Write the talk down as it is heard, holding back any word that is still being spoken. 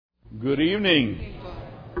Good evening.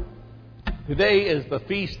 Today is the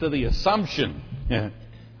Feast of the Assumption.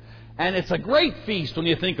 And it's a great feast when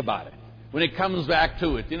you think about it. When it comes back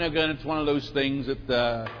to it. Again, it's one of those things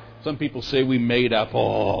that some people say we made up.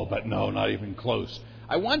 Oh, but no, not even close.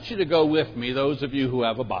 I want you to go with me, those of you who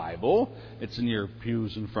have a Bible. It's in your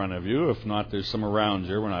pews in front of you. If not, there's some around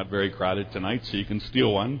here. We're not very crowded tonight, so you can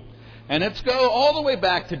steal one. And let's go all the way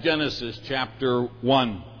back to Genesis chapter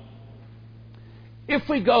 1. If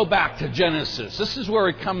we go back to Genesis, this is where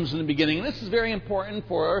it comes in the beginning. And this is very important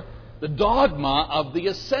for the dogma of the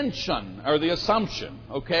ascension, or the assumption,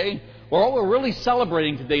 okay? Well, what we're really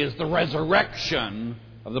celebrating today is the resurrection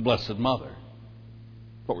of the Blessed Mother.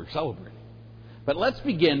 That's what we're celebrating. But let's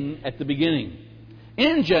begin at the beginning.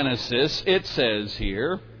 In Genesis, it says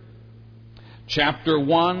here, chapter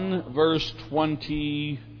 1, verse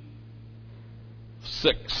 26.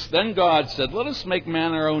 Then God said, "Let us make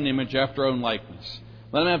man in our own image, after our own likeness.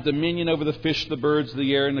 Let him have dominion over the fish, the birds of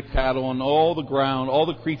the air, and the cattle, and all the ground, all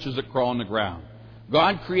the creatures that crawl on the ground."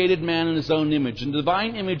 God created man in His own image. In the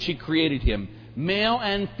divine image He created him. Male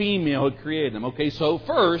and female He created them. Okay, so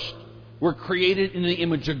first, we're created in the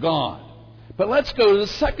image of God. But let's go to the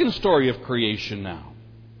second story of creation now.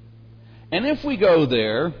 And if we go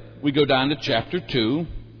there, we go down to chapter 2,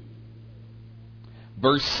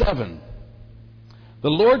 verse 7. "The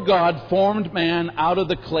Lord God formed man out of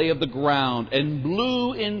the clay of the ground and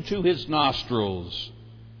blew into his nostrils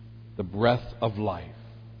the breath of life.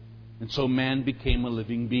 And so man became a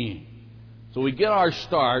living being." So we get our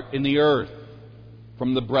start in the earth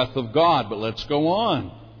from the breath of God. But let's go on.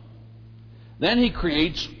 Then He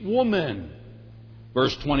creates woman.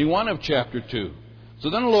 Verse 21 of chapter 2. "So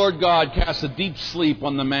then the Lord God cast a deep sleep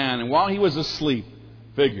on the man, and while he was asleep,"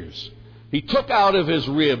 figures, "He took out one of his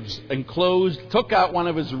ribs and closed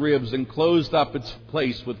up its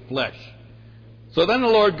place with flesh. So then the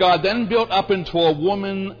Lord God then built up into a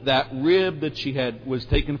woman that rib that was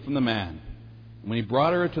taken from the man. And when He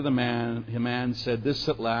brought her to the man said, 'This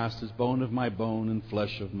at last is bone of my bone and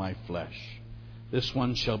flesh of my flesh. This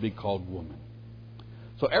one shall be called woman.'"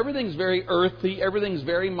 So everything's very earthy. Everything's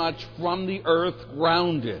very much from the earth,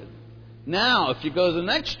 grounded. Now, if you go to the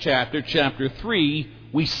next chapter, chapter 3,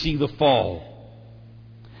 we see the fall.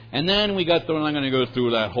 And then I'm not going to go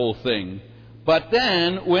through that whole thing. But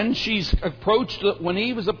then, when he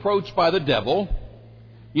was approached by the devil,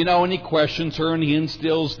 and he questions her and he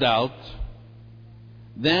instills doubt,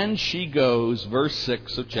 then she goes, verse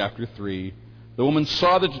 6 of chapter 3, "The woman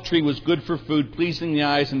saw that the tree was good for food, pleasing the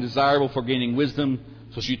eyes and desirable for gaining wisdom.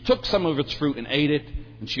 So she took some of its fruit and ate it,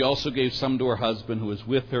 and she also gave some to her husband who was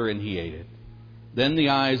with her, and he ate it. Then the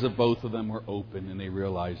eyes of both of them were open, and they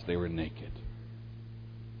realized they were naked."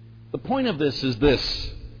 The point of this is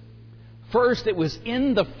this. First, it was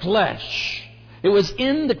in the flesh. It was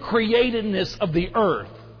in the createdness of the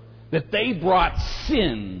earth that they brought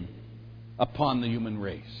sin upon the human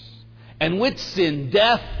race. And with sin,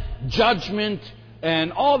 death, judgment,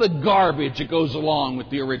 and all the garbage that goes along with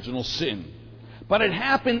the original sin. But it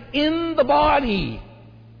happened in the body.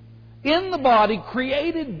 In the body,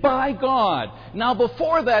 created by God. Now,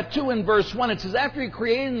 before that, too, in verse 1, it says, after He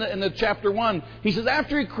created, in the chapter 1, He says,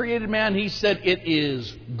 after He created man, He said, "It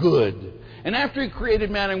is good." And after He created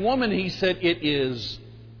man and woman, He said, "It is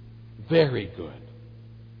very good."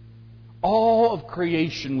 All of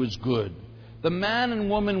creation was good. The man and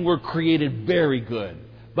woman were created very good.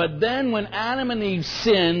 But then when Adam and Eve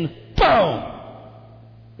sinned, boom!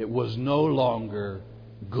 It was no longer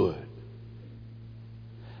good.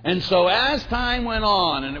 And so as time went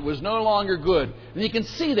on, and it was no longer good, and you can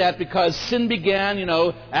see that because sin began,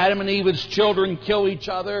 Adam and Eve's children kill each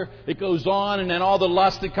other. It goes on, and then all the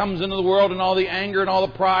lust that comes into the world, and all the anger, and all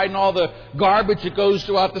the pride, and all the garbage that goes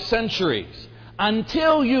throughout the centuries.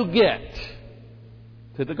 Until you get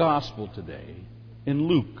to the gospel today in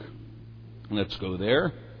Luke. Let's go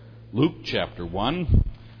there. Luke chapter 1.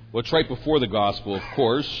 Well, it's right before the gospel, of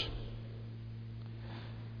course.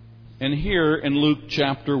 And here in Luke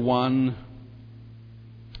chapter 1,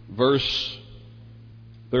 verse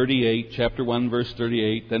 38, chapter 1, verse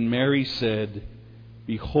 38, "Then Mary said,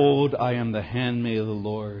 'Behold, I am the handmaid of the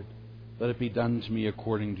Lord. Let it be done to me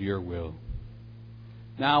according to your will.'"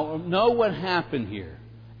 Now, know what happened here.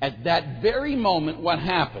 At that very moment, what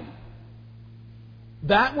happened?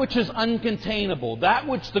 That which is uncontainable, that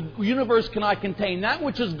which the universe cannot contain, that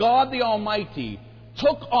which is God the Almighty,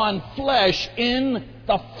 took on flesh in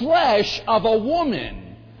the flesh of a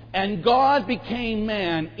woman. And God became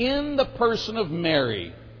man in the person of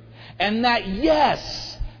Mary. And that,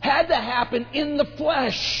 yes, had to happen in the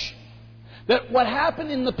flesh. That what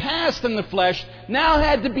happened in the past in the flesh now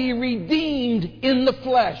had to be redeemed in the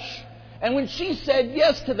flesh. And when she said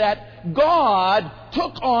yes to that, God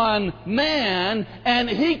took on man, and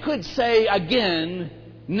He could say again,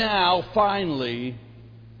 now, finally,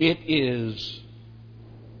 it is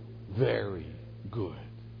very good.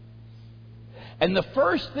 And the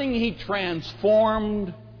first thing He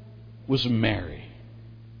transformed was Mary.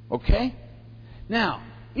 Okay? Now,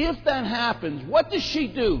 if that happens, what does she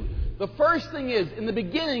do? The first thing is, in the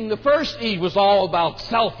beginning, the first Eve was all about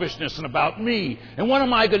selfishness and about me. And what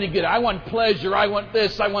am I going to get? I want pleasure. I want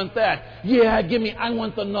this. I want that. Yeah, give me, I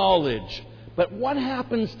want the knowledge. But what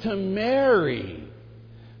happens to Mary?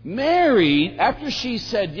 Mary, after she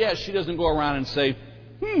said yes, she doesn't go around and say,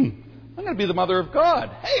 I'm going to be the mother of God.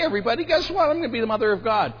 Hey, everybody, guess what? I'm going to be the mother of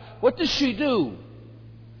God. What does she do?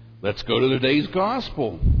 Let's go to today's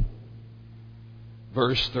gospel.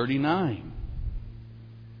 Verse 39.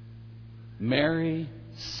 Mary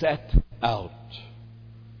set out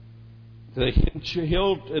to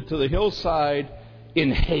the hillside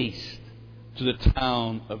in haste to the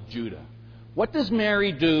town of Judah. What does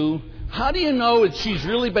Mary do? How do you know that she's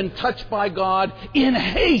really been touched by God? In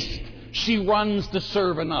haste, she runs to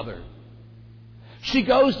serve another. She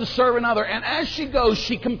goes to serve another, and as she goes,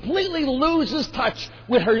 she completely loses touch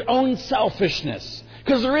with her own selfishness,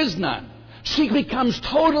 because there is none. She becomes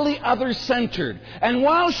totally other-centered. And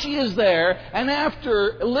while she is there, and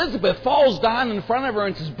after Elizabeth falls down in front of her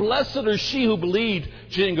and says, "Blessed are she who believed,"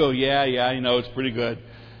 she didn't go, yeah, it's pretty good.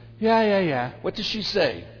 Yeah. What does she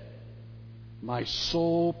say? My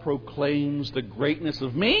soul proclaims the greatness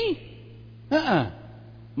of me?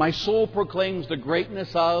 My soul proclaims the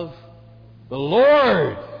greatness of the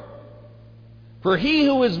Lord. For He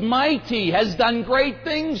who is mighty has done great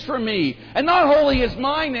things for me. And not holy is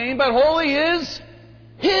my name, but holy is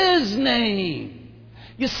His name.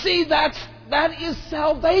 You see, that is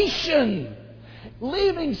salvation.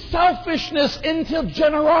 Leaving selfishness into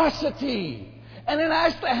generosity. And it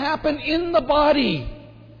has to happen in the body.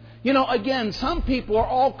 You know, again, some people are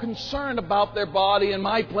all concerned about their body and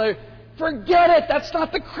my pleasure. Forget it. That's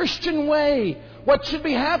not the Christian way. What should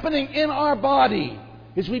be happening in our body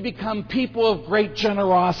is we become people of great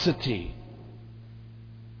generosity.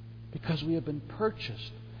 Because we have been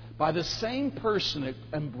purchased by the same person that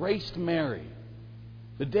embraced Mary.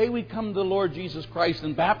 The day we come to the Lord Jesus Christ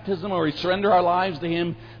in baptism or we surrender our lives to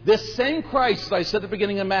Him, this same Christ, as I said at the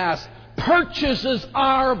beginning of Mass, purchases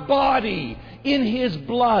our body in His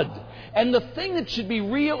blood. And the thing that should be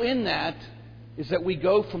real in that is that we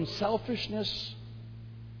go from selfishness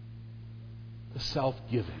to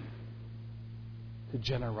self-giving, to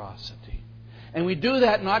generosity. And we do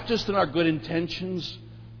that not just in our good intentions,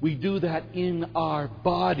 we do that in our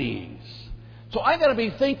bodies. So I got to be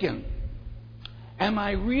thinking, am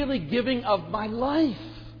I really giving of my life?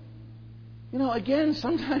 You know, again,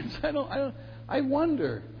 sometimes I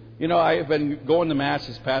wonder. You know, I have been going to Mass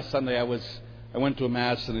this past Sunday. I went to a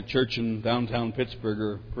Mass in a church in downtown Pittsburgh,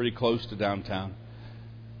 or pretty close to downtown.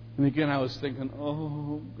 And again, I was thinking,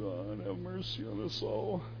 oh, God, have mercy on us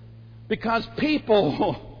all. Because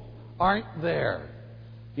people aren't there.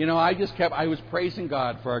 You know, I was praising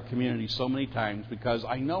God for our community so many times because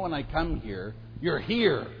I know when I come here, you're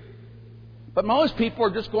here. But most people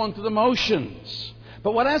are just going through the motions.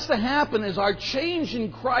 But what has to happen is our change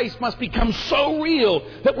in Christ must become so real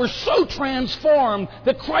that we're so transformed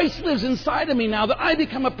that Christ lives inside of me now, that I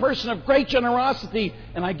become a person of great generosity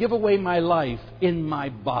and I give away my life in my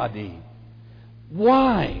body.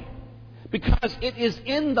 Why? Because it is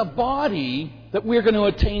in the body that we're going to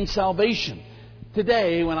attain salvation.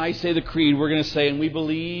 Today, when I say the creed, we're going to say, and we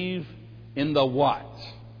believe in the what?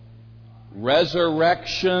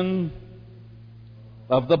 Resurrection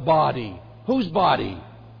of the body. Whose body?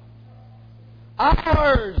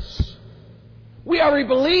 Ours. We already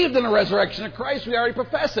believed in the resurrection of Christ. We already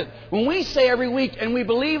profess it. When we say every week, and we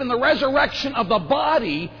believe in the resurrection of the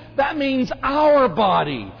body, that means our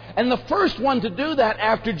body. And the first one to do that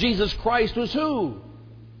after Jesus Christ was who?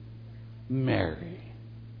 Mary.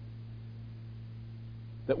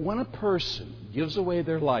 That when a person gives away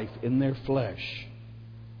their life in their flesh,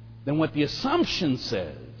 then what the assumption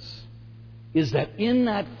says is that in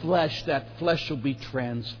that flesh will be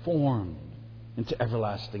transformed into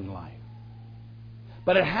everlasting life.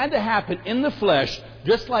 But it had to happen in the flesh,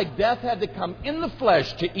 just like death had to come in the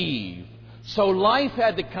flesh to Eve. So life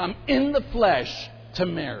had to come in the flesh to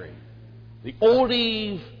Mary. The old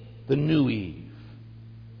Eve, the new Eve.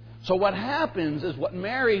 So what happens is what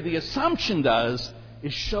Mary, the assumption does,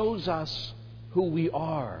 is shows us who we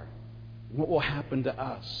are, what will happen to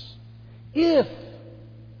us. If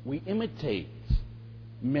we imitate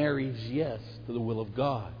Mary's yes to the will of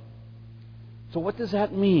God. So what does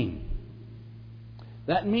that mean?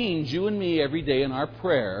 That means you and me every day in our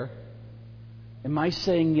prayer, am I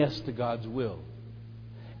saying yes to God's will?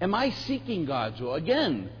 Am I seeking God's will?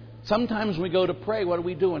 Again, sometimes when we go to pray, what are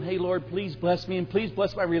we doing? Hey, Lord, please bless me and please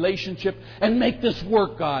bless my relationship and make this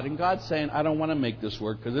work, God. And God's saying, I don't want to make this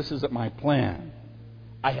work because this isn't my plan.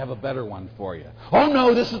 I have a better one for you. Oh,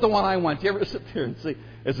 no, this is the one I want. Do you ever sit there and say,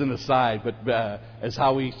 as an aside, but as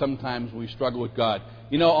how we struggle with God.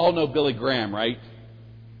 You know, all know Billy Graham, right?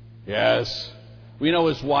 Yes. We know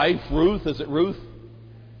his wife, Ruth. Is it Ruth?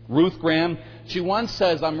 Ruth Graham. She once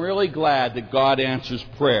says, I'm really glad that God answers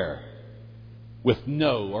prayer with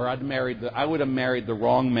no, or I would have married the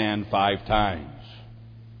wrong man 5 times.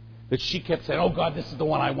 That she kept saying, oh God, this is the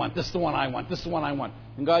one I want, this is the one I want, this is the one I want.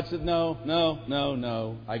 And God said,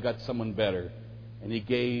 no, I got someone better. And He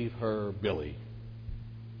gave her Billy.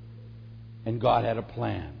 And God had a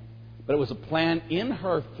plan. But it was a plan in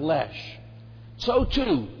her flesh. So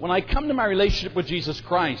too, when I come to my relationship with Jesus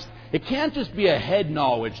Christ, it can't just be a head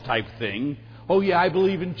knowledge type thing. Oh yeah, I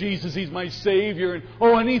believe in Jesus, He's my Savior, and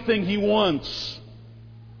oh, anything He wants.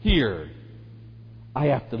 Here, I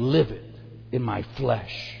have to live it in my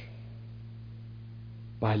flesh.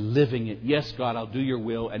 By living it, yes, God, I'll do your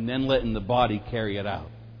will, and then letting the body carry it out.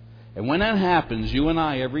 And when that happens, you and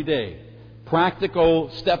I, every day,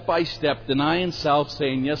 practical, step by step, denying self,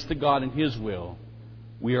 saying yes to God and His will,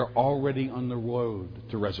 we are already on the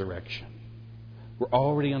road to resurrection. We're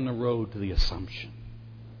already on the road to the Assumption.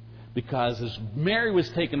 Because as Mary was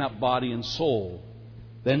taken up body and soul,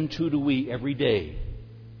 then too do we every day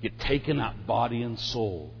get taken up body and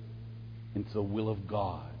soul into the will of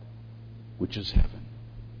God, which is heaven.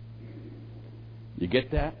 You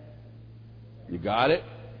get that? You got it?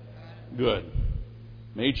 Good.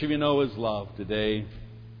 May each of you know His love today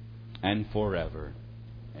and forever.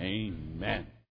 Amen.